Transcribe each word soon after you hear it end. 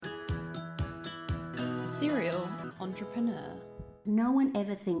Serial entrepreneur. No one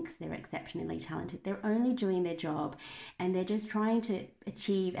ever thinks they're exceptionally talented. They're only doing their job and they're just trying to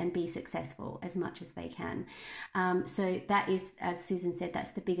achieve and be successful as much as they can. So that is, as Susan said,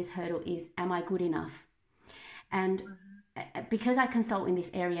 that's the biggest hurdle is, am I good enough? And because I consult in this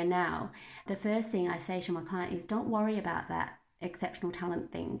area now, the first thing I say to my client is don't worry about that exceptional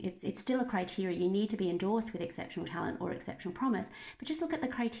talent thing. It's still a criteria. You need to be endorsed with exceptional talent or exceptional promise, but just look at the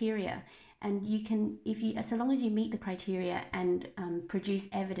criteria, and you can, so long as you meet the criteria and produce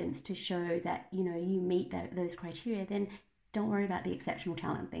evidence to show that you meet those criteria, then don't worry about the exceptional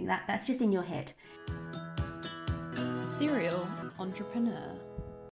talent thing. That's just in your head. Serial entrepreneur.